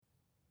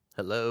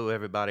Hello,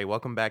 everybody.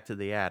 Welcome back to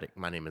the Attic.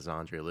 My name is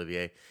Andre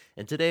Olivier,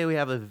 and today we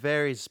have a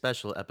very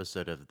special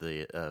episode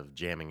of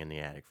Jamming in the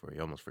Attic for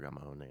you. Almost forgot my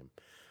own name.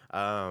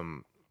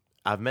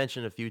 I've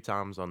mentioned a few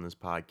times on this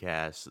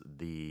podcast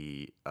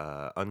the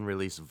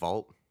unreleased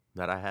vault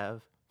that I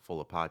have, full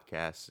of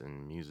podcasts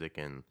and music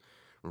and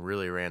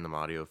really random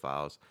audio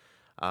files.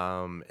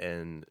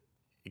 And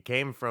it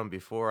came from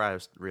before I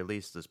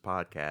released this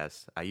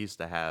podcast. I used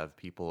to have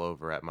people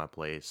over at my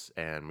place,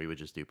 and we would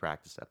just do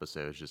practice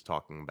episodes, just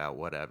talking about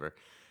whatever.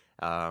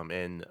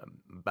 And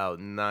about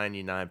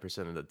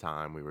 99% of the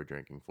time, we were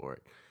drinking for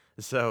it.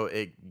 So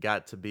it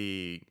got to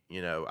be,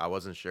 I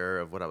wasn't sure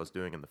of what I was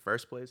doing in the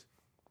first place.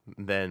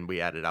 Then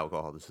we added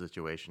alcohol to the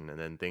situation, and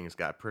then things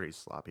got pretty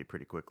sloppy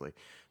pretty quickly.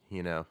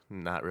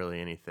 Not really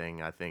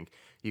anything I think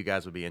you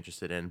guys would be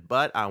interested in.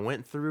 But I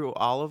went through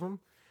all of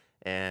them,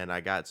 and I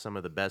got some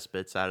of the best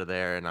bits out of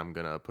there, and I'm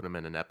going to put them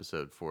in an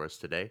episode for us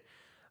today.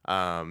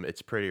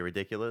 It's pretty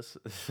ridiculous.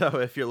 So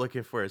if you're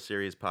looking for a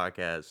serious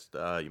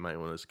podcast, you might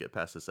want to skip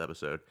past this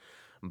episode.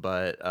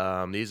 But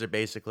these are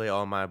basically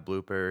all my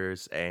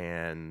bloopers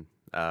and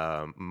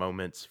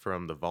moments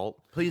from the vault.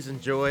 Please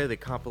enjoy the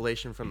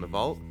compilation from the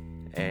vault,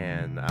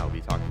 and I'll be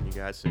talking to you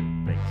guys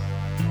soon. Thanks.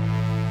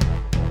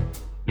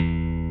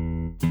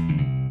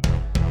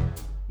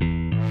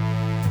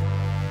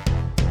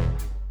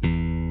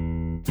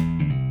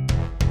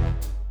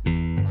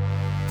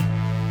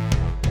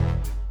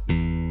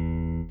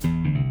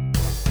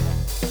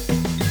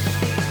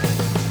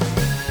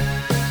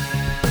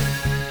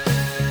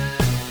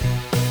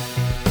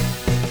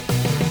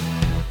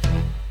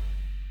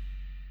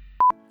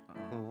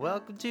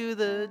 Welcome to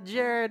the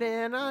Jared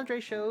and Andre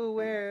show,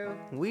 where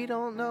we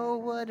don't know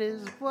what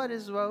is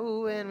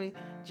woe, and we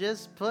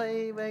just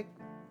play like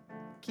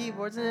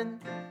keyboards and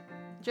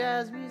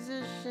jazz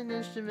musician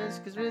instruments,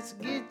 because it's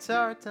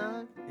guitar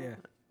time.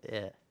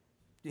 Yeah.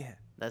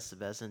 That's the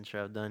best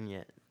intro I've done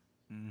yet.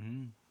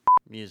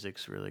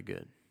 Music's really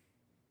good.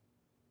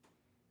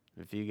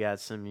 If you got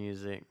some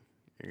music,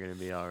 you're gonna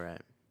be all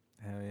right.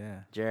 Hell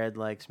yeah. Jared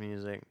likes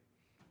music.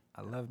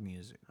 I love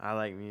music. I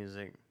like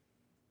music.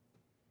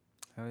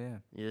 Hell yeah.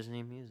 You just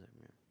need music,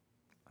 man.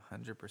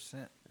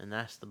 100%. And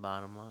that's the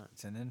bottom line.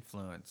 It's an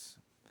influence.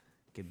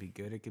 It could be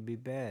good, it could be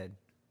bad.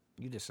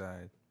 You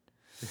decide.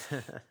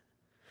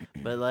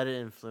 But let it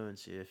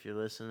influence you. If you're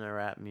listening to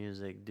rap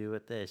music, do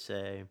what they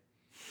say.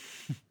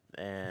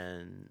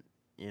 And,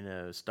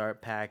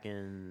 start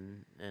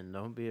packing, and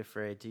don't be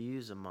afraid to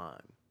use a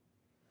mug.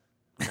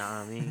 Know what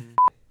I mean?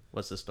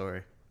 What's the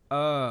story?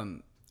 I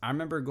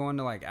remember going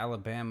to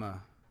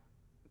Alabama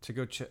to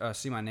go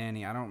see my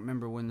nanny. I don't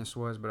remember when this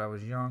was, but I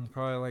was young,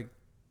 probably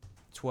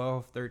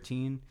 12,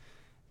 13.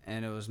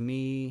 And it was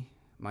me,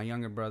 my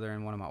younger brother,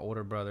 and one of my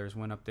older brothers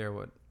went up there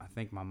with, I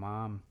think, my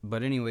mom.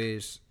 But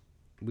anyways,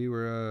 we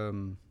were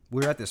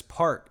at this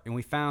park, and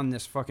we found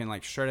this fucking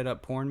shredded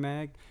up porn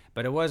mag.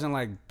 But it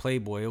wasn't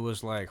Playboy. It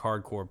was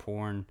hardcore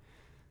porn,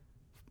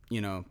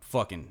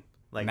 fucking.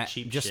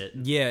 Cheap shit.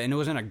 Yeah, and it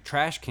was in a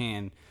trash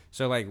can.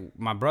 So,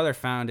 my brother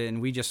found it,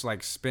 and we just,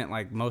 spent,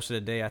 most of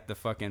the day at the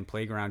fucking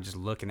playground just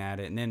looking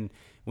at it. And then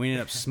we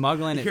ended up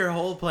smuggling it. Your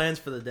whole plans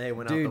for the day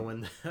went out the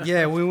window.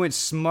 Yeah, we went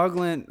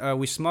smuggling.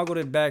 We smuggled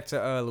it back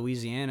to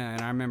Louisiana.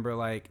 And I remember,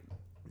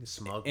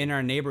 in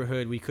our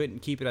neighborhood, we couldn't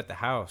keep it at the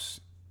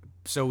house.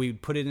 So we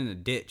put it in a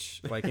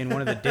ditch, in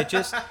one of the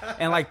ditches.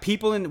 And,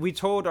 we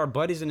told our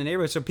buddies in the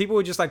neighborhood. So people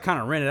would just,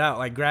 kind of rent it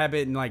out, grab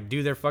it and,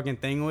 do their fucking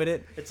thing with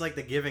it. It's like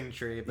the Giving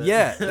Tree, but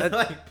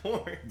yeah,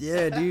 porn.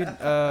 Yeah,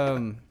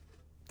 dude.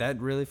 That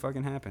really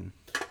fucking happened.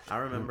 I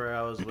remember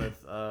I was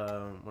with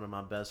one of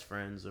my best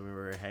friends, and we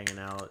were hanging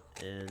out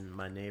in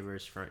my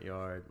neighbor's front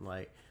yard.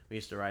 We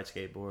used to ride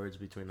skateboards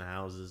between the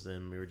houses,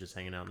 and we were just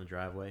hanging out in the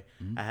driveway.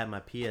 Mm-hmm. I had my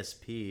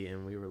PSP,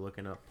 and we were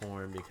looking up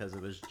porn because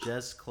it was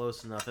just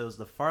close enough. It was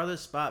the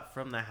farthest spot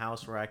from the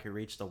house where I could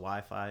reach the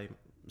Wi-Fi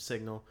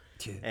signal.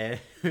 Yeah. And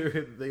we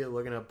were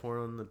looking up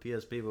porn on the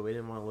PSP, but we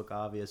didn't want to look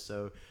obvious,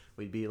 so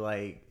we'd be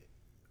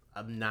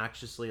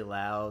obnoxiously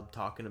loud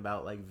talking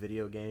about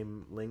video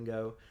game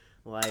lingo.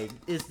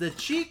 Is the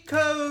cheat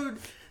code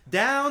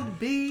down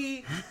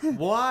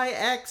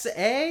BYXA?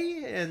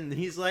 And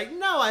he's like,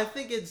 no, I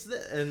think it's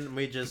and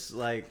we just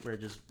we're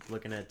just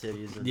looking at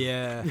titties and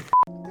yeah.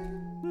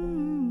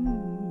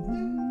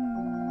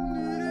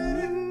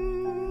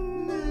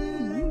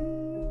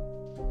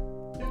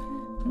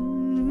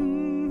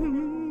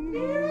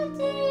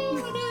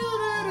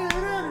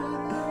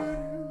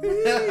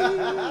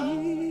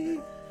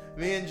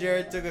 Me and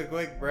Jared took a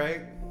quick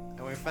break,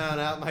 and we found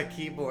out my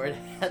keyboard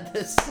had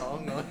this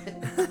song on it.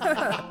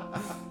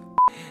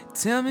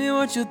 Tell me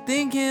what you're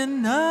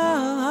thinking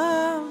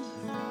of.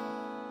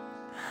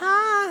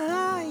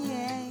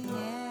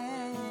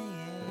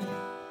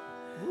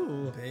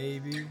 Ooh,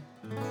 baby.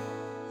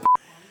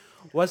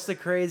 What's the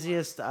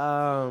craziest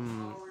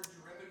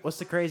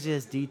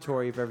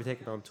detour you've ever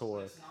taken on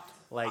tour?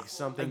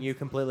 Something you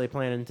completely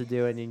planned to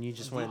do, and then you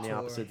just went in the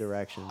opposite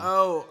direction.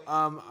 Oh,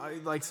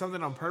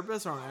 something on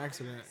purpose or on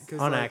accident?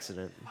 On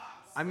accident.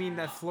 I mean,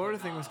 that Florida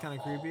thing was kind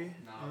of creepy.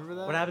 Remember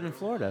that? What happened in I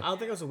Florida? don't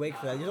think I was awake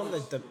for that. You know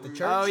the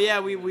church? Oh yeah,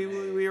 we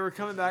were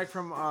coming back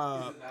from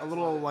a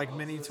little like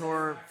mini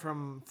tour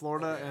from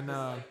Florida, and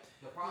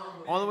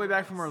on the way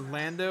back from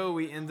Orlando,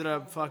 we ended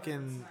up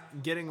fucking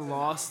getting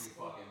lost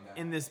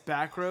in this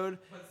back road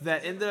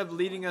that ended up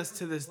leading us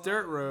to this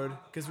dirt road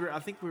because I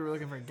think we were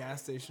looking for a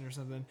gas station or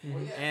something,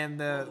 and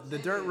the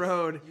dirt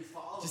road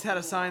just had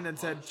a sign that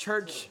said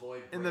church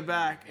in the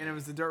back, and it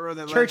was the dirt road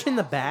that Church led, in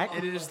the back?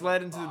 and it just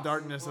led into the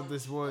darkness of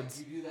this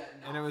woods,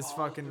 and it was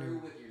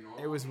fucking,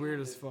 it was weird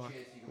as fuck.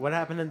 What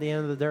happened at the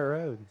end of the dirt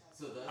road?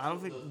 I don't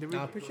think did we.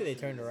 No, I'm pretty sure they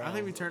turned around. I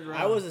think we turned around.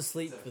 I was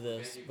asleep for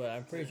this, but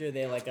I'm pretty sure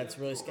they like got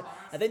really scared.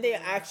 I think they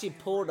actually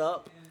pulled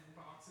up,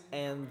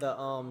 and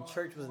the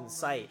church was in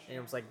sight, and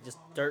it was like just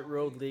dirt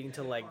road leading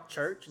to like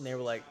church, and they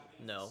were like,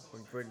 "No,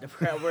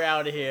 we're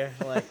out of here.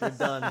 Like we're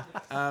done."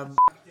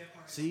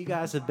 So you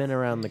guys have been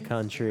around the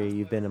country.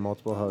 You've been in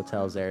multiple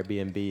hotels,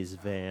 Airbnbs,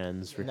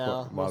 vans,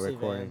 while mostly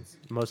recording. vans.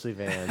 Mostly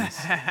vans.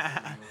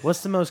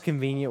 What's the most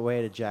convenient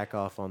way to jack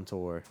off on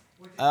tour?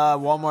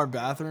 Walmart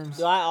bathrooms.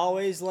 Do I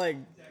always like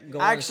go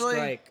Actually,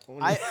 on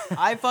strike?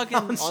 I fucking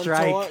On on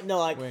strike. tour? No,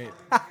 like wait.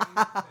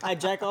 I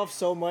jack off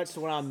so much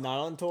when I'm not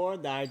on tour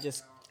that I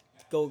just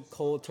go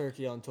cold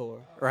turkey on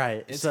tour.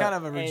 Right. It's so, kind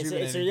of a And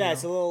rejuvenating.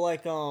 it's a little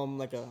like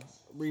a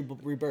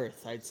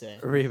rebirth, I'd say.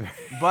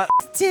 But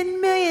 10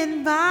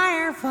 million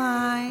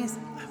fireflies.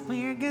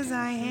 Weird cause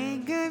I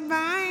hate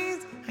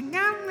goodbyes. I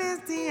got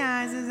misty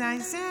eyes as I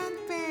said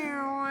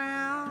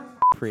farewell.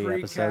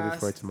 pre-episode precast.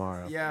 before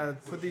tomorrow. Yeah,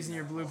 put these in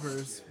your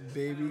bloopers,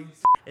 baby.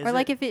 Or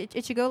like if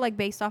it should go like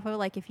based off of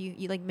like if you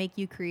like make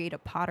you create a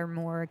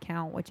Pottermore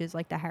account, which is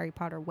like the Harry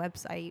Potter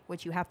website,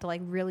 which you have to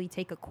like really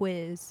take a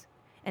quiz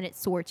and it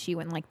sorts you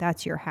and like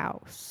that's your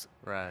house.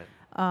 Right.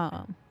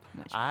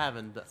 Which I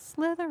haven't.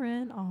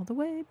 Slytherin all the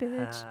way,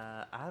 bitch.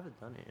 I haven't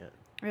done it yet.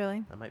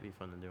 Really? That might be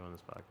fun to do on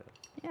this podcast.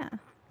 Yeah.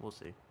 We'll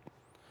see.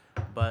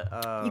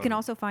 But You can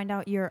also find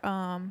out your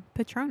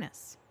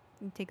Patronus.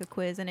 You take a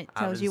quiz and it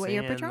I've tells been you what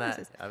your seeing Patronus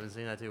that. is. I've been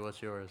seeing that too.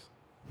 What's yours?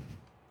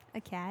 A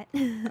cat.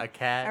 A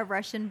cat. A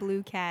Russian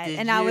blue cat. Did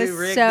and I you was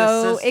rig the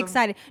so system?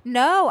 excited.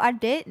 No, I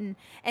didn't.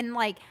 And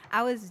like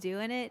I was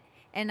doing it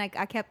and like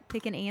I kept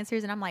picking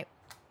answers and I'm like,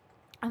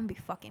 I'm gonna be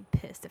fucking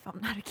pissed if I'm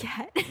not a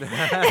cat.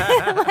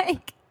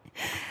 Like,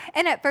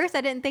 and at first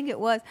I didn't think it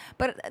was,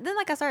 but then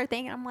like I started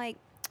thinking, I'm like,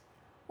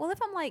 well, if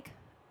I'm like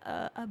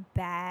a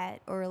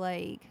bat or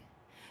like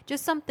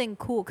just something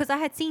cool, because I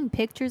had seen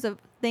pictures of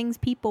things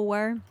people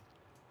were,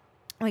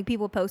 like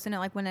people posting it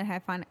like when it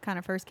had kind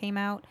of first came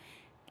out,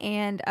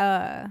 and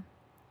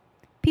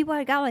people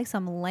had got like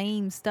some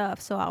lame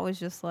stuff, so I was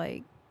just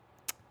like,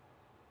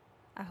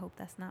 I hope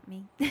that's not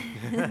me.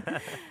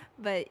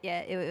 But yeah,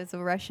 it was a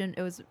Russian.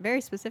 It was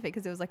very specific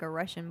because it was like a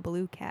Russian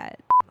blue cat.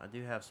 I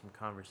do have some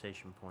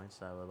conversation points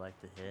that I would like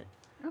to hit.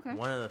 Okay.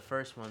 One of the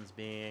first ones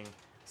being,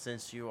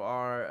 since you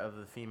are of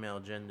the female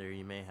gender,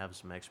 you may have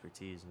some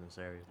expertise in this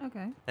area.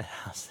 Okay. I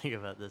was thinking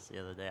about this the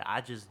other day.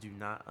 I just do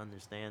not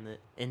understand it.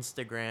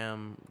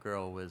 Instagram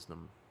girl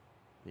wisdom.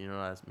 You know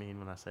what I mean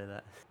when I say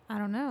that? I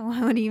don't know.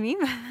 What do you mean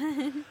by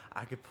that?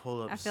 I could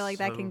pull up I feel like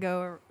that can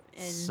go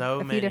in so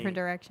a many few different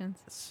directions.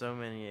 so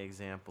many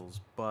examples,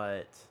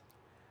 but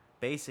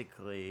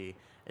basically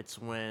it's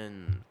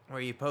where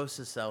you post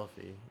a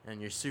selfie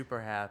and you're super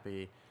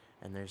happy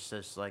and there's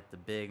just like the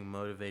big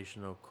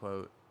motivational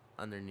quote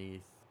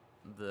underneath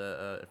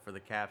the for the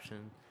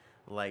caption,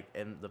 like,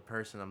 and the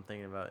person I'm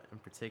thinking about in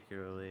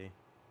particularly,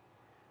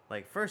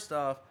 like, first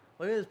off,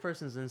 look at this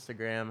person's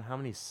Instagram, how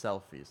many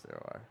selfies there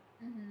are.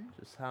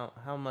 Just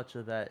how much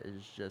of that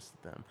is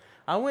just them.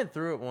 I went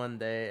through it one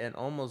day and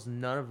almost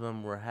none of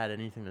them had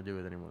anything to do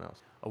with anyone else.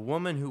 A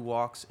woman who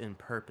walks in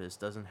purpose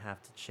doesn't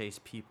have to chase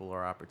people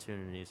or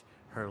opportunities.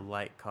 Her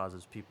light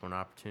causes people and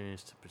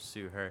opportunities to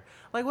pursue her.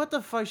 Like, what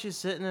the fuck? She's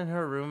sitting in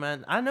her room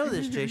and I know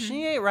this chick.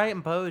 She ain't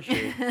writing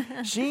poetry.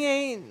 She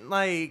ain't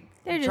like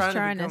They're just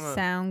trying to become a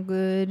sound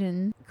good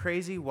and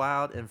crazy,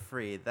 wild, and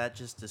free. That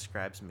just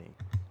describes me.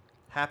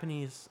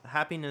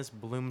 Happiness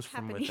blooms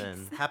from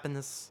within.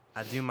 Happiness.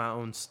 I do my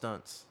own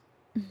stunts.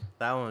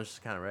 That one was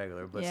just kind of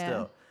regular, but Yeah.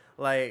 still,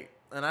 like,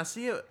 and I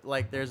see it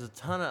like there's a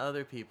ton of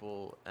other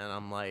people, and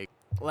I'm like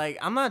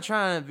I'm not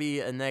trying to be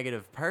a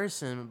negative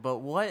person, but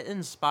what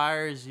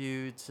inspires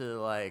you to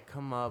like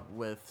come up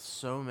with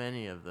so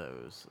many of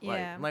those?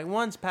 Yeah. Like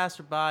one's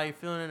passerby, you're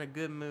feeling in a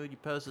good mood, you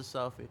post a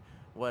selfie.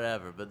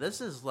 Whatever, but this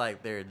is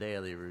like their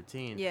daily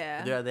routine.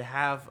 Yeah. They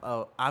have.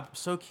 I'm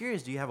so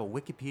curious. Do you have a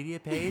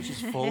Wikipedia page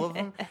just full of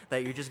them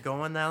that you're just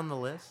going down the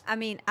list? I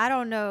mean, I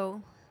don't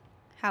know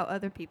how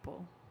other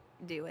people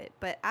do it,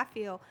 but I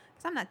feel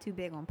because I'm not too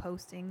big on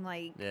posting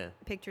like Yeah.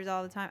 pictures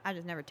all the time. I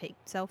just never take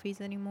selfies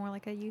anymore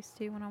like I used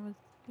to when I was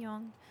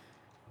young.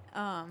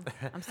 I'm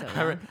still young.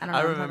 I don't know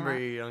I what I'm remember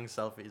talking your young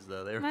selfies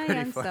though. They were My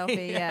pretty young funny.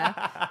 selfie,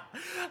 yeah.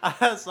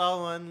 I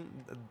saw one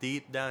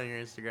deep down your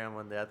Instagram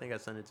one day. I think I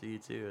sent it to you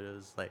too. It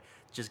was like,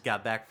 just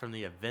got back from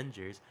the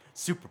Avengers,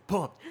 super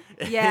pumped.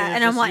 Yeah, it's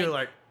and I'm just like- you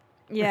like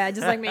Yeah,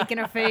 just like making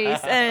a face,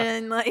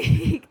 and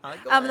like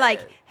I'm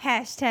like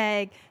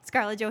hashtag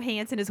Scarlett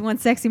Johansson is one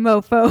sexy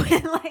mofo,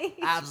 and like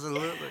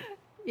Absolutely.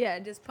 yeah,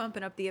 just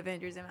pumping up the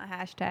Avengers in my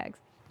hashtags.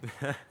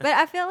 But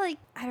I feel like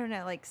I don't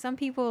know, like some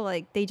people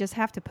like they just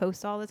have to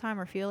post all the time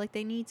or feel like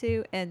they need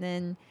to, and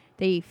then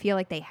they feel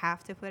like they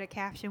have to put a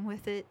caption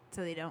with it,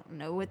 so they don't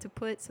know what to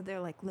put. So they're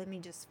like, let me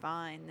just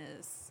find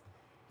this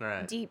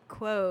Right. deep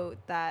quote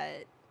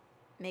that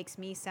makes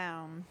me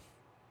sound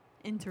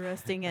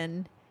interesting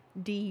and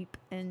deep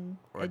and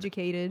Or-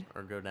 educated.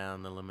 Or go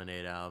down the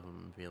Lemonade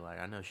album and be like,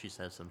 I know she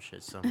said some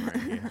shit somewhere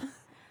here.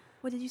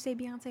 What did you say,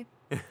 Beyonce?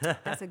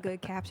 That's a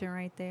good caption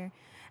right there.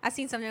 I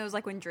seen something that was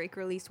like when Drake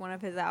released one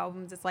of his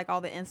albums, it's like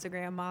all the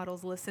Instagram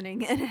models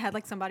listening, and it had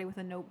like somebody with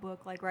a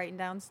notebook like writing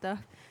down stuff.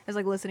 It was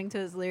like listening to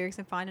his lyrics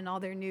and finding all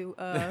their new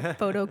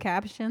photo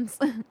captions.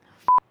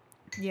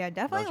 Yeah,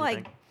 definitely Don't you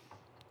like think?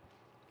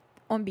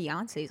 on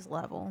Beyonce's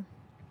level,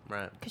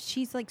 Right. because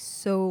she's like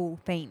so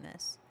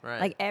famous.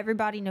 Right. Like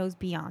everybody knows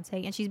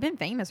Beyonce, and she's been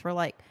famous for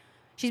like,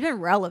 she's been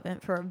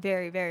relevant for a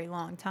very, very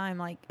long time.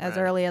 Like as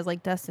Right. early as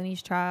like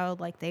Destiny's Child,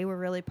 like they were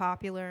really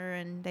popular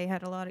and they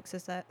had a lot of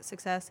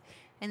success.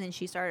 And then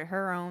she started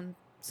her own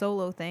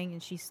solo thing,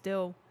 and she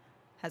still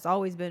has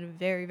always been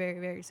very, very,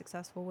 very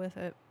successful with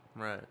it.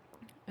 Right.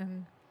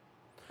 And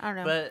I don't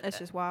know, But- that's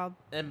just wild.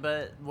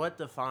 But what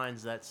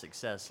defines that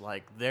success?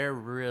 Like they're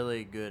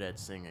really good at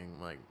singing,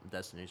 like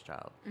Destiny's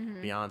Child.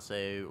 Mm-hmm.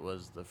 Beyonce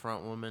was the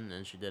front woman,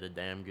 and she did a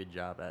damn good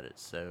job at it.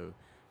 So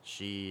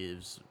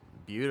she's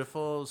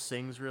beautiful,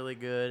 sings really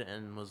good,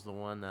 and was the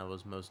one that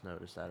was most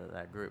noticed out of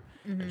that group.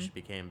 Mm-hmm. And she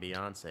became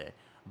Beyonce.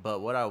 But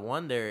what I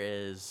wonder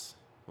is,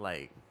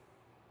 like,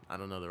 I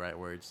don't know the right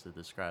words to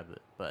describe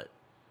it, but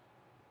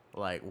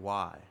like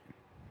why?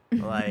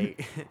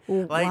 Like,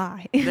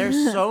 Why?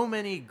 there's so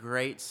many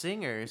great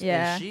singers,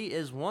 Yeah. and she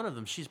is one of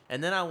them.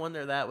 And then I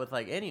wonder that with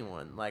like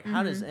anyone, like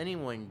how does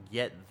anyone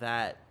get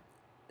that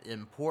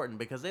important?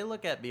 Because they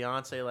look at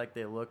Beyonce like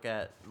they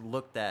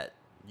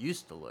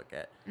used to look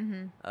at,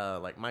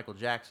 like Michael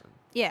Jackson.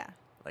 Yeah.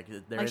 Like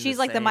they're Like in she's the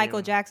like the Michael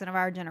same- Jackson of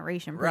our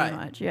generation, pretty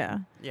Right. much. Yeah.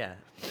 Yeah,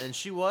 and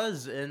she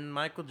was in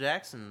Michael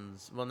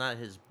Jackson's, well, not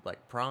his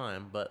like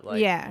prime, but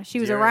like yeah. She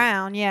was during-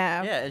 around.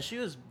 Yeah. Yeah, and she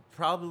was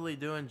probably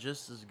doing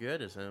just as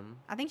good as him.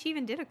 I think she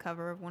even did a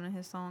cover of one of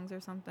his songs or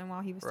something while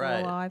he was still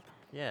Right. alive.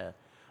 Yeah,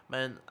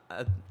 man,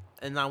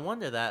 and I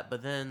wonder that,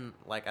 but then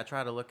like I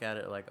try to look at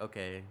it like,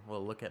 okay,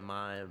 well, look at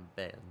my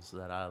bands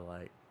that I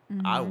like.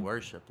 I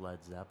worship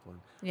Led Zeppelin.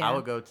 Yeah. I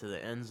would go to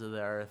the ends of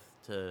the earth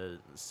to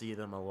see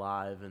them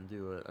alive and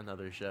do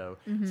another show.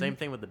 Same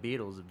thing with the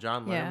Beatles. If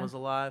John Lennon Yeah. was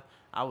alive,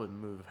 I would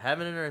move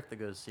heaven and earth to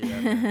go see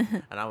that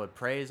man. And I would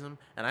praise him.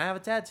 And I have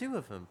a tattoo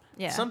of him.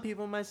 Yeah. Some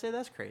people might say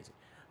that's crazy,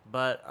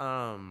 but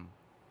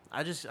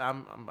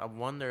I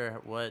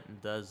wonder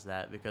what does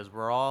that, because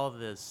we're all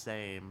the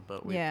same,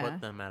 but we Yeah. put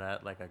them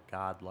at like a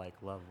godlike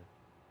level.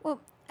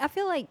 Well, I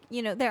feel like,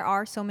 you know, there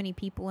are so many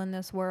people in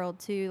this world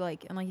too,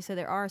 like, and like you said,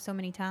 there are so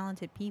many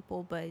talented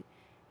people, but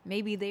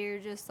maybe they're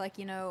just like,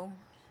 you know,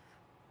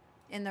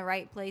 in the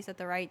right place at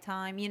the right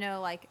time, you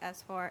know, like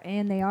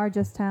and they are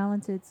just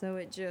talented, so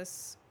it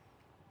just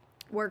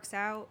works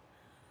out.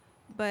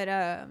 But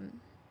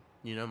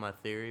You know my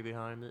theory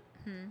behind it?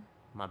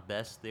 My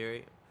best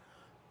theory?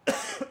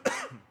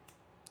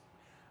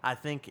 I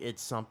think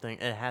it's something,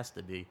 it has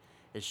to be.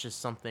 It's just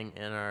something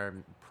in our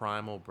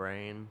primal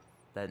brain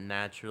that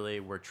naturally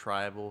we're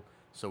tribal,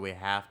 so we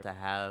have to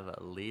have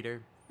a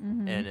leader.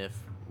 And if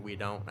we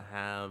don't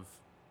have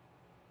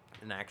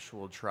an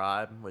actual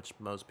tribe, which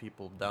most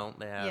people don't,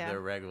 they have Yeah. their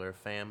regular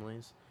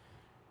families.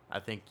 I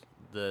think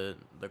the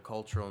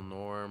cultural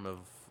norm of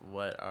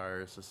what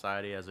our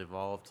society has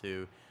evolved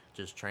to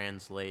just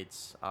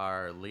translates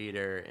our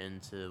leader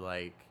into,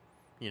 like,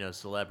 you know,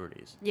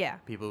 celebrities. yeah,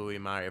 People we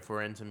admire. If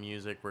we're into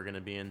music, we're going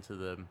to be into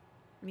the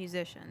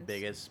musicians.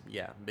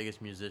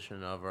 biggest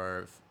musician of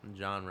our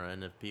genre.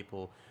 And if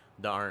people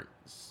aren't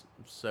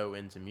so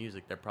into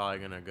music, they're probably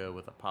going to go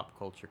with a pop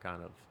culture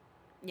kind of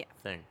Yeah.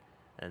 thing.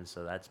 And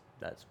so that's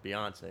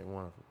Beyonce,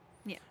 one of them.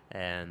 Yeah.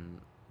 And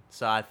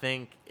so I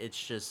think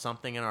it's just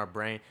something in our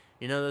brain.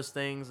 You know those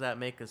things that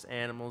make us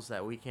animals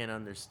that we can't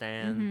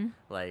understand?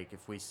 Like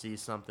if we see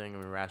something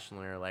and we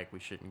rationally are like, we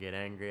shouldn't get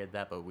angry at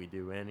that, but we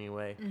do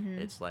anyway.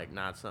 It's like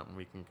not something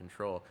we can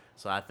control.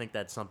 So I think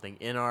that's something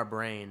in our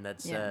brain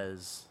that Yeah.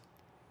 says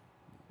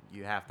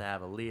you have to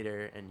have a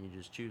leader and you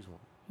just choose one.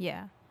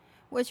 Yeah.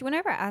 Which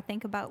whenever I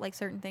think about like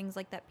certain things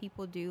like that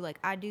people do, like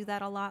I do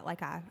that a lot.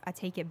 Like I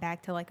take it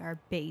back to like our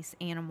base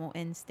animal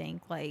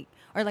instinct, like,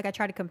 or like I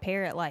try to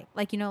compare it like,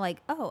 you know,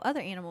 like, oh,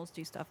 other animals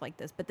do stuff like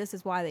this, but this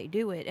is why they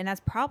do it. And that's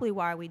probably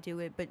why we do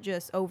it. But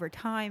just over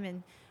time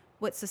and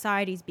what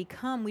society's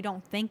become, we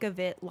don't think of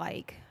it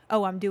like,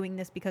 oh, I'm doing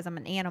this because I'm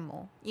an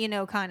animal, you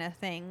know, kind of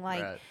thing.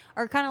 Like, Right.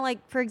 or kind of like,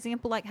 for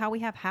example, like how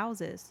we have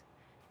houses.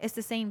 It's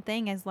the same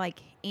thing as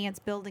like ants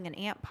building an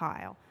ant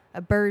pile,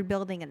 a bird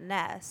building a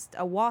nest,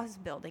 a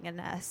wasp building a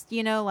nest,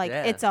 you know, like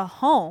Yeah. it's a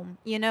home,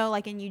 you know,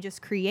 like, and you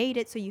just create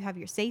it so you have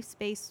your safe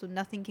space so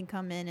nothing can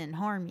come in and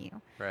harm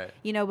you, Right.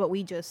 you know, but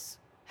we just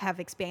have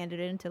expanded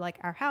it into like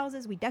our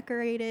houses. We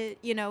decorate it,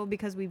 you know,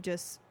 because we've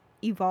just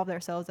evolved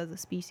ourselves as a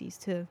species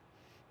to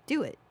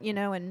do it, you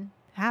know, and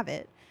have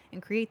it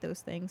and create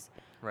those things.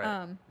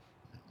 Right.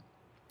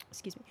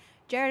 Excuse me.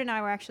 Jared and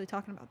I were actually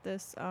talking about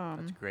this.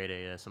 That's great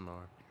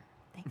ASMR.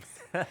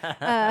 Thanks.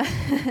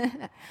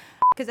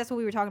 Because that's what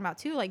we were talking about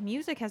too. Like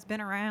music has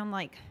been around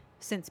like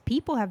since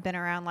people have been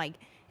around. Like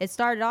it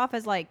started off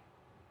as like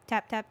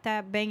tap tap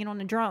tap banging on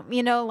the drum,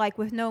 you know, like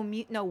with no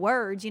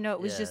words. You know,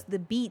 it was just the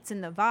beats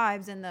and the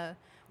vibes and the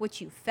what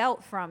you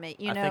felt from it.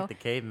 You know, I think the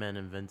cavemen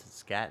invented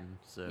scatting,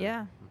 so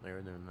Yeah. they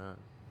were doing that.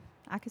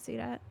 I could see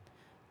that.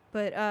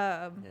 But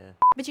Yeah.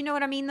 but you know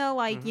what I mean though.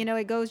 Like you know,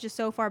 it goes just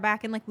so far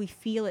back and like we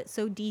feel it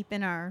so deep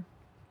in our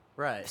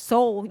Right.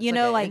 soul, you It's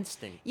know, an like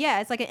instinct. yeah,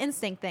 it's like an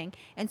instinct thing.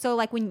 And so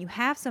like when you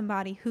have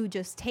somebody who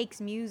just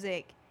takes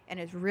music and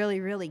is really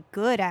really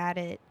good at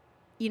it,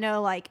 you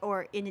know, like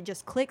and it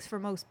just clicks for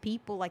most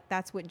people, like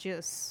that's what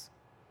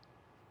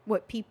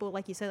people,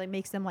 like you said, like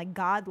makes them like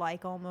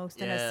godlike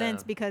almost in a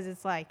sense, Yeah. because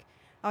it's like,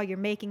 oh, you're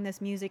making this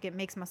music, it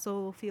makes my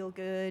soul feel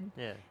good.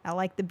 Yeah. I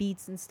like the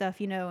beats and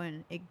stuff, you know,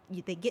 and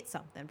they get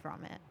something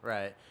from it.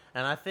 Right.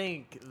 And I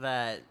think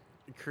that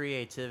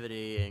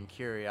creativity and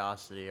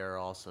curiosity are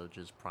also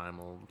just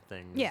primal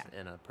things Yeah.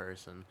 in a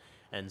person.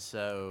 And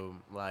so,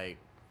 like,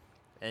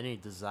 any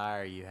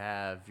desire you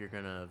have, you're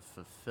going to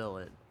fulfill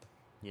it,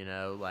 you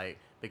know, like,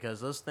 because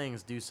those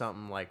things do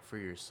something, like, for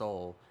your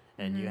soul.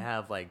 And you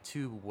have, like,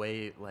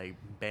 like,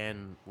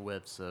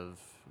 bandwidths of,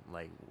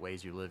 like,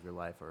 ways you live your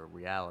life or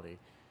reality.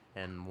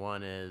 And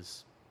one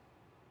is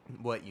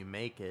what you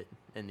make it,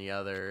 and the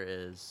other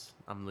is,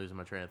 I'm losing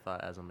my train of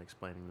thought as I'm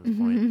explaining this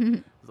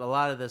point. A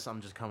lot of this I'm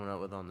just coming up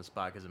with on the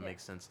spot because it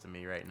makes sense to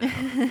me right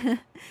now.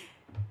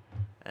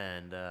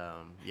 And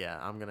yeah,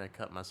 I'm gonna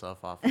cut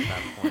myself off at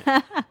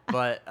that point.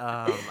 But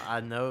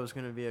I know it was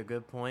gonna be a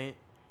good point,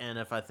 and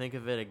if I think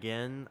of it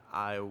again,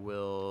 I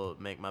will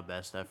make my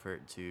best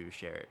effort to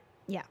share it.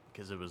 Yeah.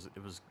 Because it was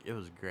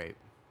great,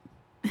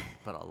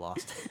 but I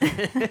lost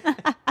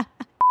it.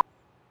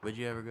 Would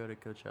you ever go to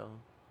Coachella?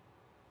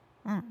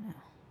 I don't know.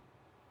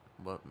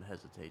 What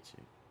hesitates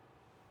you?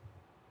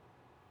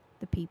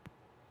 The people.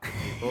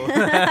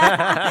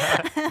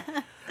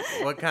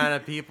 What kind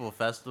of people?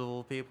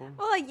 Festival people?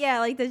 Well, like, yeah,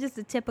 like they're just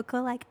a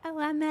typical, like, oh,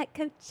 I'm at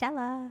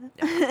Coachella.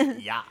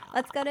 Yeah.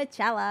 Let's go to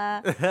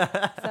Chella.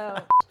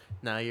 So,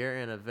 Now you're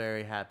in a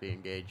very happy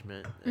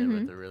engagement and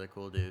with a really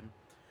cool dude,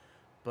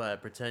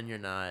 but pretend you're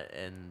not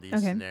in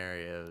these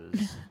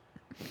scenarios.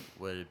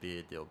 Would it be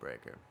a deal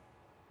breaker?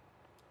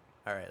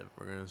 All right,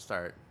 we're gonna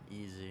start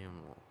easy and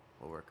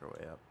we'll work our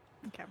way up.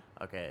 okay.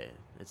 Okay,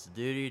 it's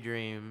Duty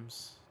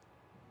Dreams.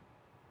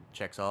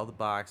 Checks all the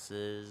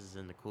boxes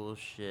and the cool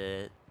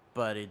shit,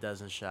 but he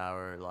doesn't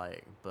shower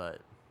but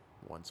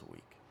once a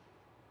week.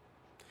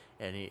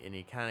 And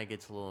he kind of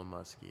gets a little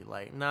musky,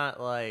 like not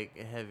like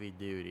heavy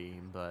duty,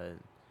 but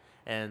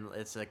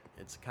it's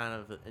kind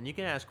of, and you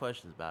can ask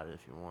questions about it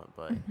if you want,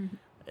 but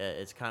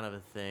it's kind of a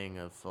thing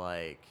of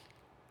like,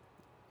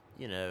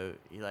 you know,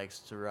 he likes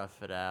to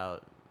rough it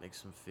out,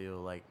 makes him feel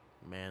like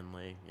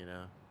manly, you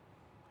know,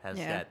 has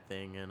that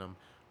thing in him,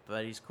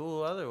 but he's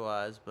cool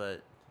otherwise,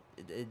 but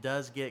it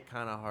does get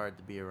kind of hard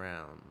to be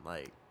around,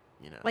 like,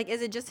 you know. Like,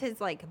 is it just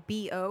his, like,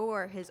 BO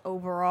or his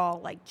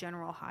overall, like,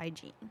 general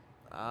hygiene?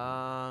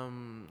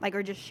 Like,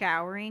 or just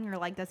showering? Or,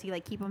 like, does he,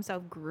 like, keep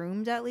himself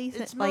groomed at least?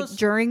 It's like,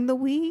 during the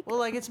week? Well,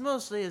 like, it's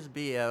mostly his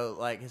BO.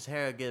 Like, his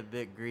hair will get a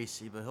bit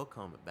greasy, but he'll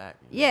comb it back.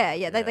 You know?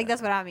 Yeah. Like,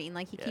 that's what I mean.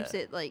 Like, he keeps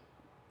it, like,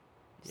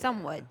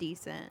 somewhat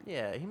decent.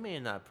 Yeah, he may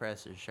not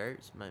press his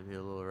shirts. Might be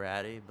a little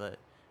ratty, and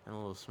a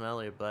little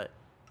smelly, but,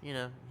 you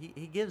know,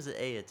 he gives it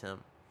a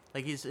attempt.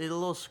 Like, he's a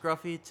little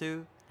scruffy,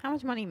 too. How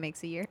much money he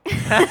makes a year?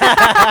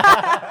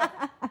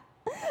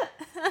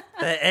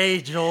 The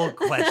age-old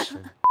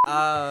question.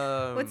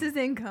 What's his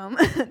income?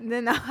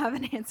 Then I'll have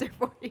an answer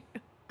for you.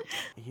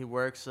 He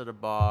works at a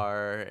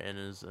bar and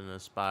is an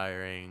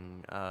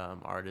aspiring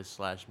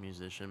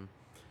artist/musician.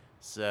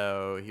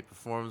 So he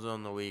performs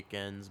on the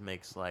weekends,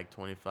 makes like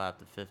 $25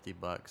 to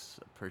 $50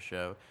 per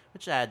show,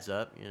 which adds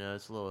up. You know,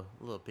 it's a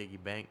little piggy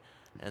bank.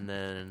 And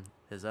then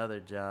his other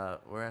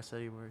job, where I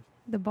said he works?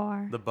 The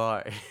bar. The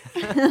bar.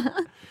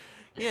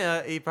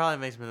 Yeah, he probably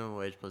makes minimum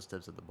wage plus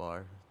tips at the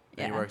bar.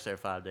 And he Yeah. works there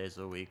 5 days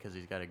a week because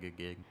he's got a good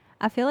gig.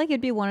 I feel like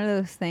it'd be one of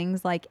those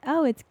things like,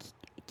 oh, it's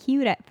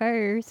cute at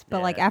first,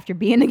 but like Yeah. after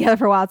being together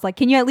for a while, it's like,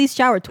 can you at least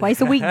shower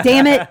twice a week?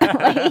 Damn it!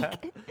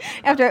 Like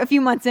after a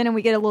few months in and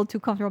we get a little too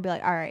comfortable, be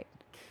like, all right,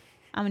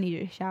 I'm gonna need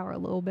you to shower a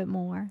little bit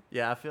more.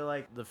 Yeah, I feel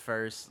like the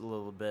first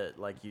little bit,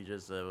 like you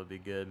just said, would be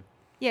good.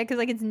 Yeah, because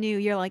like it's new.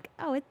 You're like,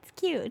 oh, it's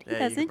cute. He Yeah, you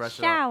can doesn't brush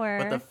it off. shower.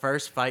 But the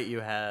first fight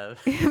you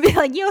have, be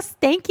like, you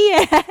stinky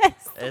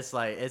ass. it's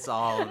like, it's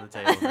all on the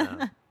table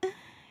now.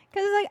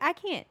 Because like I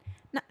can't.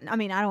 I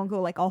mean, I don't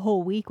go like a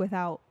whole week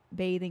without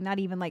bathing. Not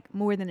even like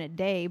more than a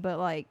day. But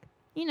like,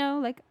 you know,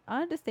 like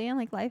I understand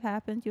like life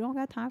happens. You don't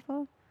got time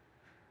for,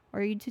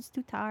 or you just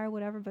too tired,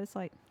 whatever. But it's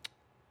like,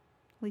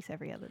 At least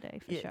every other day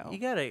for sure. You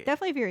gotta.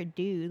 Definitely if you're a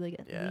dude, like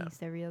at Yeah.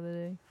 least every other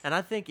day. And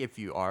I think if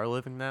you are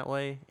living that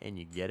way and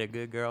you get a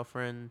good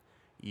girlfriend,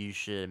 you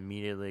should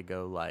immediately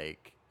go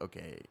like,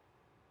 okay,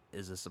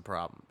 is this a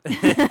problem?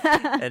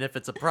 And if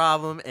it's a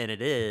problem, and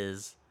it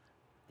is,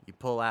 you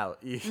pull out.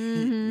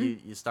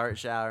 You start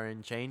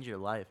showering, change your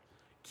life.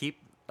 Keep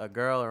a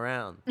girl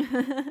around.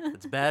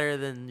 It's better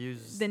than you.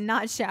 Than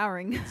not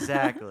showering.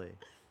 Exactly.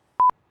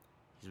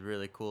 He's a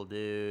really cool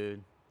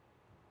dude.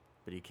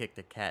 But he kicked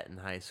a cat in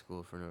high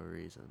school for no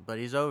reason. But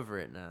he's over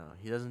it now.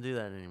 He doesn't do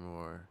that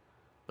anymore.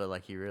 But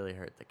like he really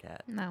hurt the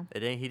cat. No. He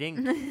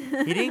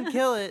didn't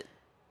kill it.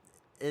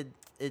 It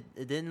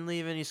didn't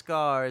leave any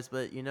scars,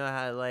 but you know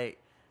how like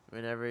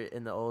whenever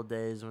in the old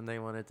days when they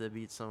wanted to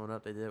beat someone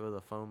up, they did it with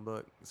a phone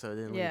book so it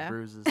didn't leave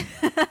bruises.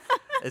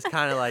 It's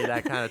kind of like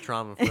that kind of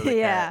trauma for the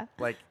cat.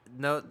 Like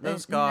no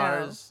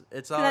scars. No.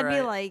 It's all right. I'd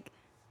be like,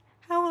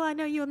 how will I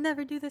know you'll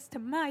never do this to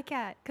my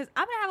cat? Because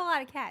I'm going to have a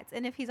lot of cats.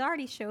 And if he's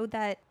already showed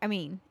that, I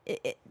mean,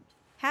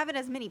 having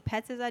as many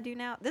pets as I do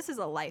now, this is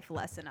a life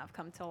lesson I've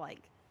come to,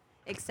 like,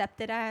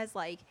 accept it as.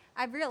 Like,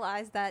 I've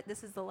realized that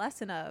this is the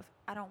lesson of,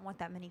 I don't want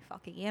that many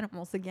fucking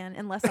animals again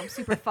unless I'm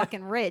super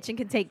fucking rich and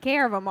can take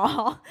care of them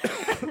all,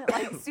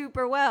 like,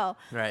 super well.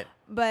 Right.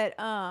 But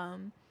I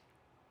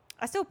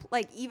still,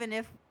 like, even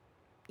if,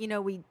 you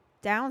know, we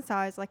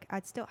downsize, like,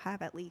 I'd still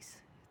have at least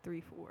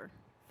 3, 4,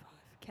 5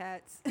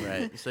 cats.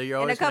 Right. So you're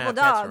and always a couple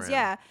gonna have pets dogs, around.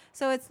 yeah.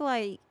 So it's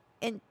like,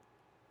 and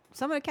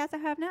some of the cats I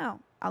have now,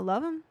 I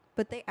love them,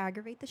 but they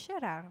aggravate the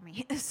shit out of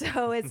me.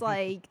 So it's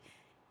like,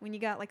 when you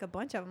got like a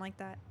bunch of them like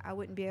that, I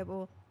wouldn't be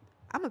able.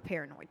 I'm a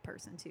paranoid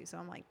person too, so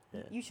I'm like,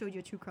 you showed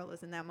your true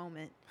colors in that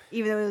moment,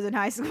 even though it was in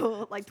high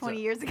school like 20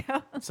 years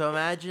ago. So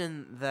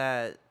imagine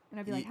that. And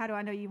I'd be like, how do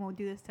I know you won't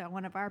do this to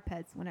one of our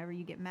pets whenever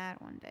you get mad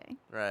one day?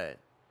 Right.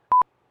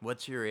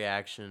 What's your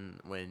reaction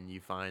when you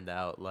find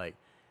out like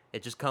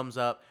it just comes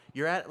up?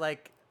 You're at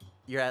like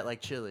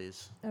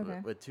Chili's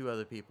with 2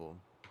 other people,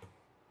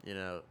 you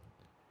know,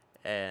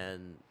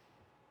 and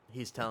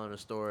he's telling a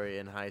story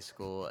in high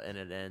school, and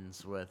it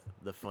ends with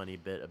the funny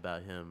bit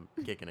about him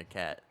kicking a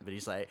cat. But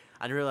he's like,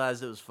 I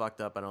realized it was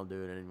fucked up. I don't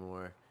do it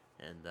anymore.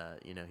 And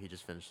you know, he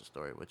just finished the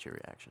story. What's your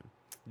reaction?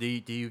 Do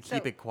you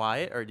keep it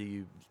quiet or do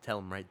you tell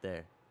him right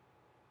there?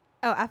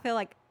 Oh, I feel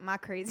like my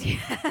crazy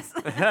ass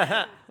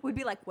would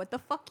be like, what the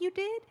fuck you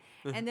did?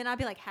 And then I'd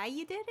be like, how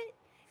you did it?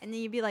 And then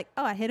you'd be like,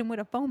 oh, I hit him with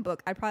a phone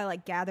book. I'd probably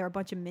like gather a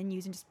bunch of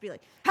menus and just be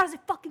like, how does it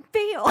fucking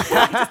feel?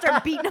 Like, just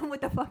start beating them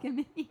with the fucking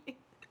menus.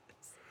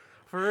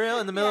 For real?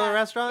 In the middle of a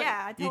restaurant?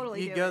 Yeah, I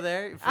totally You do go it.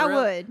 there? For I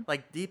real? would.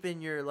 Like deep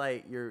in your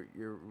like your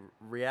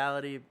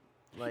reality.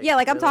 Like, Yeah,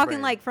 like I'm little talking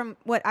brain. like from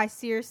what I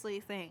seriously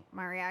think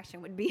my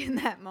reaction would be in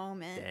that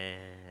moment.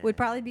 Damn. Would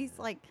probably be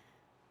like,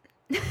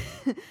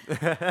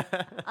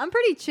 I'm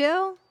pretty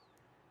chill,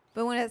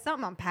 but when it's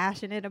something I'm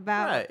passionate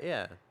about, Right,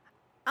 yeah.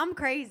 I'm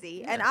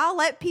crazy. And I'll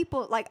let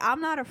people, like,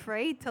 I'm not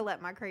afraid to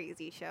let my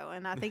crazy show.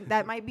 And I think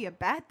that might be a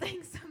bad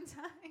thing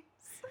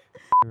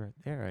sometimes.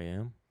 There I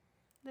am.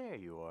 There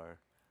you are.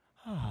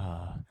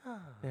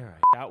 There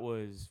That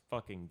was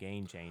fucking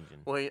game changing.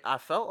 Well, I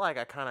felt like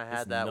I kind of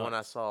had It's that when I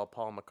nuts. saw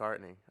Paul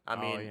McCartney. I Oh,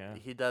 mean, yeah.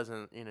 he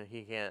doesn't, you know,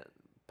 he can't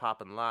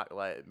pop and lock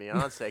like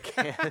Beyonce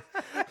can.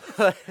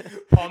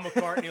 Paul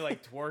McCartney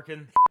like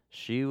twerking.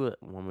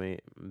 When we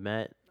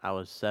met, I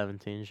was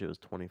 17. She was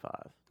 25.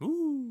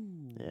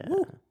 Ooh. Yeah.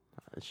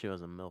 She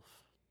was a MILF.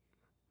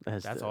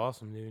 That's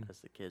awesome, dude. As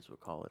the kids would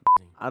call it.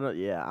 I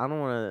don't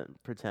want to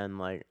pretend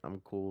like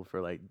I'm cool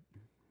for like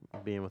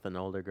being with an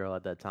older girl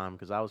at that time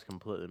because I was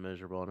completely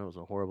miserable and it was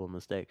a horrible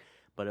mistake.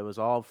 But it was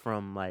all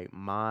from like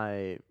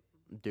my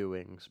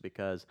doings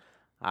because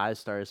I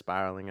started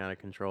spiraling out of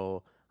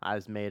control. I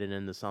just made it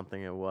into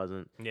something it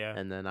wasn't. Yeah.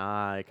 And then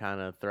I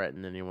kind of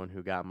threatened anyone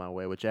who got my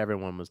way, which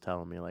everyone was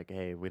telling me like,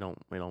 "Hey, we don't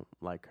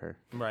like her.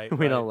 Right.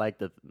 We don't like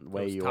the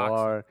way was you toxic.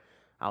 are."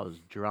 I was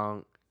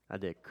drunk. I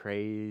did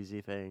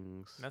crazy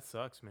things. That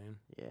sucks, man.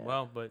 Yeah.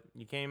 Well, but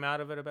you came out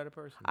of it a better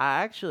person.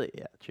 I actually,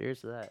 cheers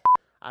to that.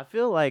 I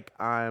feel like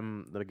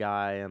I'm the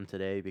guy I am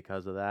today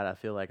because of that. I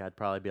feel like I'd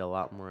probably be a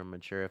lot more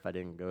immature if I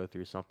didn't go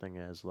through something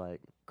as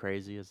like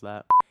crazy as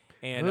that.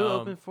 And Who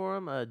opened for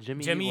him?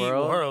 Jimmy Jimmy Eat Eat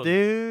World, World.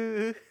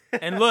 dude.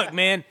 And look,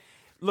 man,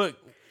 It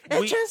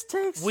just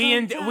takes we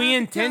some time we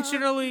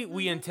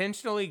to-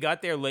 intentionally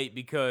got there late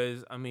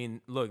because I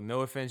mean, look, no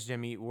offense,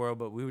 Jimmy Eat World,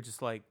 but we were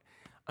just like,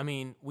 I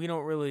mean, we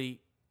don't really.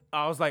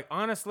 I was like,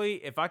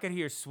 honestly, if I could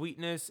hear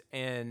Sweetness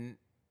and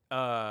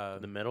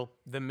the middle,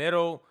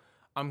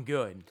 I'm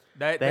good.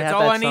 They That's have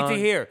all that I need to song-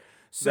 hear.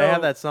 So They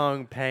have that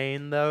song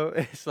 "Pain" though.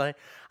 It's like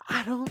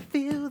I don't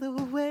feel the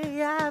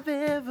way I've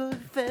ever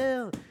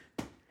felt.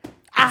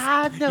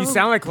 I know you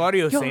sound like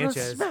Claudio you're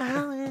Sanchez.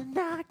 smiling,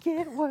 I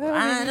get worried.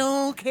 I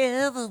don't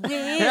care the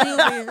way you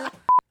live.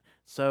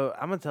 So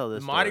I'm gonna tell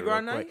this Mardi story Gras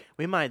real quick.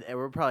 night?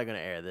 We're probably gonna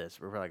air this.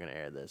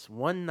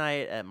 One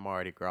night at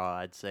Mardi Gras,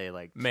 I'd say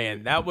like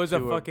Man, that was a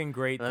two or- fucking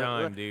great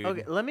time, dude.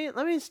 Okay, let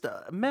me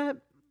stop, Matt.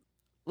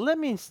 let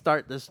me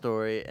start the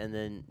story and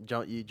then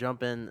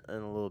jump in a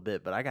little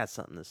bit. But I got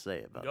something to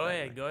say about. Go that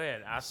ahead, night. go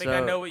ahead. I think I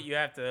So- know what you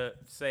have to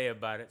say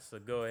about it. So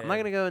go ahead. I'm not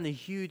gonna go into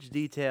huge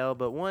detail,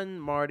 but one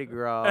Mardi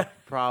Gras,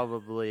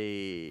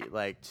 probably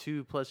like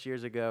 2+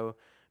 years ago,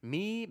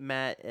 me,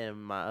 Matt,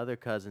 and my other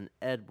cousin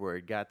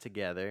Edward got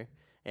together,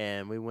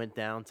 and we went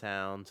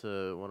downtown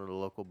to one of the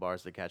local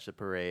bars to catch the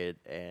parade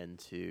and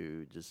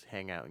to just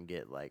hang out and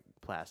get like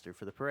plaster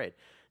for the parade.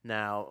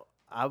 Now,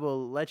 I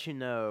will let you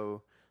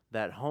know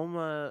that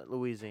Houma,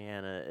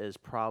 Louisiana, is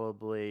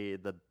probably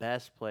the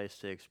best place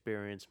to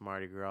experience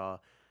Mardi Gras.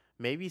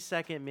 Maybe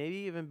second, maybe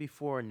even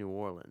before New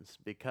Orleans,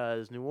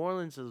 because New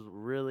Orleans is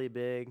really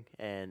big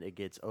and it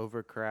gets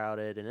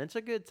overcrowded and it's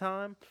a good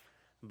time.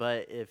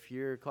 But if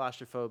you're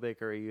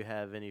claustrophobic or you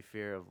have any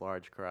fear of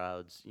large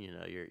crowds, you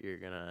know you're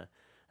gonna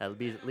at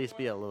least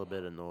be a little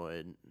bit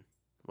annoyed.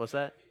 What's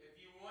that?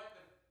 If you want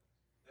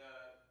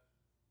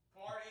the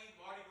party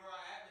Mardi Gras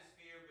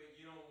atmosphere, but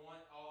you don't want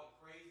all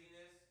the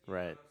craziness, you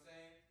Right. know what I'm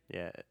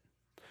saying? Yeah.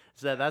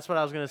 So that's what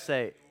I was gonna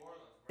say.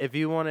 If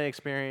you want to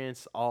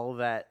experience all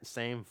that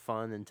same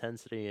fun,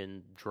 intensity,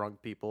 and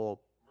drunk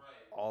people,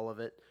 all of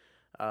it,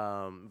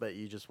 but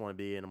you just want to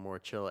be in a more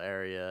chill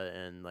area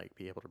and like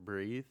be able to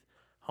breathe,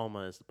 Homa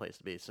is the place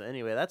to be. So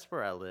anyway, that's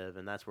where I live,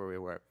 and that's where we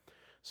were.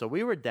 So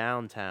we were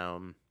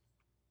downtown,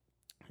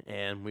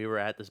 and we were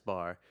at this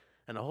bar,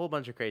 and a whole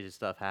bunch of crazy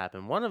stuff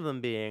happened. One of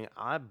them being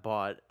I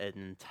bought an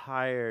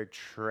entire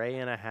tray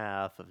and a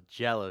half of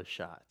Jello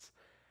shots.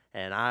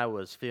 And I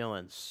was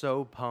feeling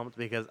so pumped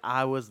because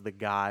I was the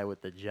guy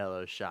with the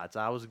Jello shots.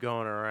 I was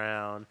going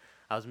around.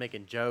 I was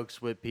making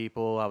jokes with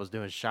people. I was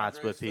doing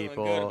shots with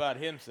people. Good about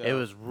himself. It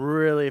was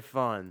really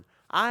fun.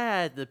 I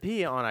had to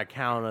pee on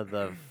account of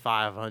the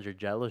 500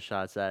 Jello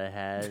shots that I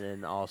had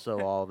and also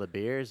all the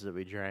beers that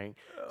we drank.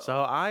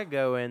 So I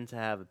go in to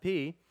have a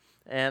pee,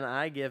 and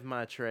I give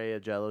my tray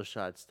of Jello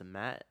shots to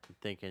Matt,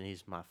 thinking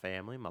he's my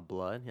family, my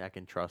blood. I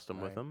can trust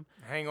him with them.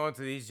 Hang on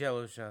to these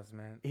Jello shots,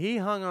 man. He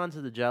hung on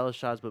to the Jello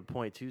shots, but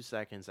 0.2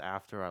 seconds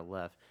after I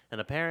left.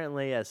 And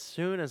apparently, as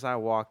soon as I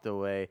walked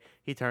away,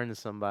 he turned to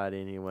somebody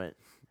and he went,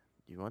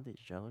 "You want these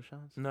Jello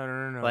shots?"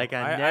 No. Like,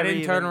 I I never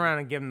didn't turn even- around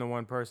and give them to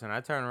one person.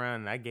 I turned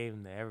around and I gave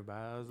them to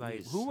everybody. I was like,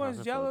 You "Who son wants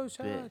of a Jello bitch.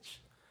 shots?"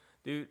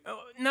 Dude,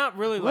 not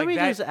really Let like me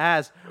that. just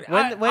ask.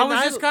 I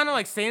was just kind of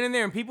like standing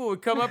there, and people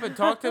would come up and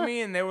talk to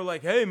me, and they were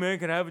like, "Hey, man,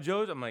 can I have a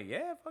Jello?" I'm like,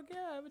 "Yeah, fuck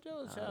yeah, I have a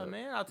Jello shot,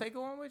 man. I'll take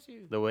one with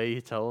you." The way you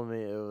told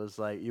me, it was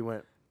like you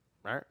went,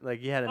 "Arr," like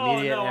you had Oh,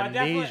 immediate no, I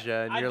definitely- amnesia,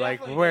 and I you're like,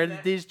 definitely "Where did did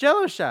that. these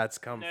Jello shots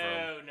come from?"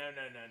 No.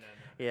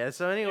 Yeah.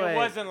 So anyway, It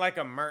wasn't like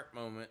a Mert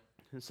moment.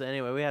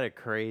 we had a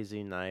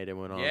crazy night. It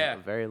went on Yeah. a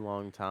very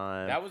long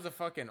time. That was a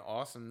fucking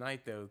awesome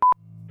night, though.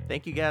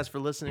 Thank you guys for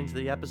listening to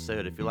the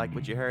episode. If you like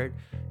what you heard,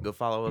 go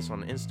follow us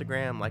on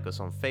Instagram, like us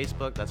on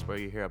Facebook. That's where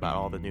you hear about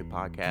all the new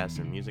podcasts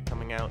and music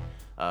coming out.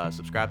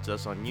 Subscribe to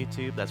us on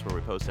YouTube. That's where we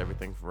post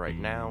everything for right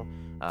now.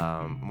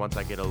 Once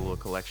I get a little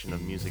collection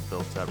of music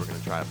built up, we're going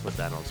to try to put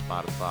that on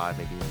Spotify,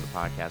 maybe even the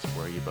podcast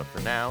for you. But for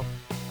now,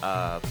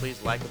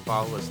 please like and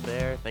follow us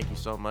there. Thank you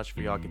so much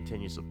for y'all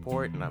continued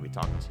support, and I'll be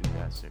talking to you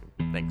guys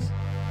soon. Thanks.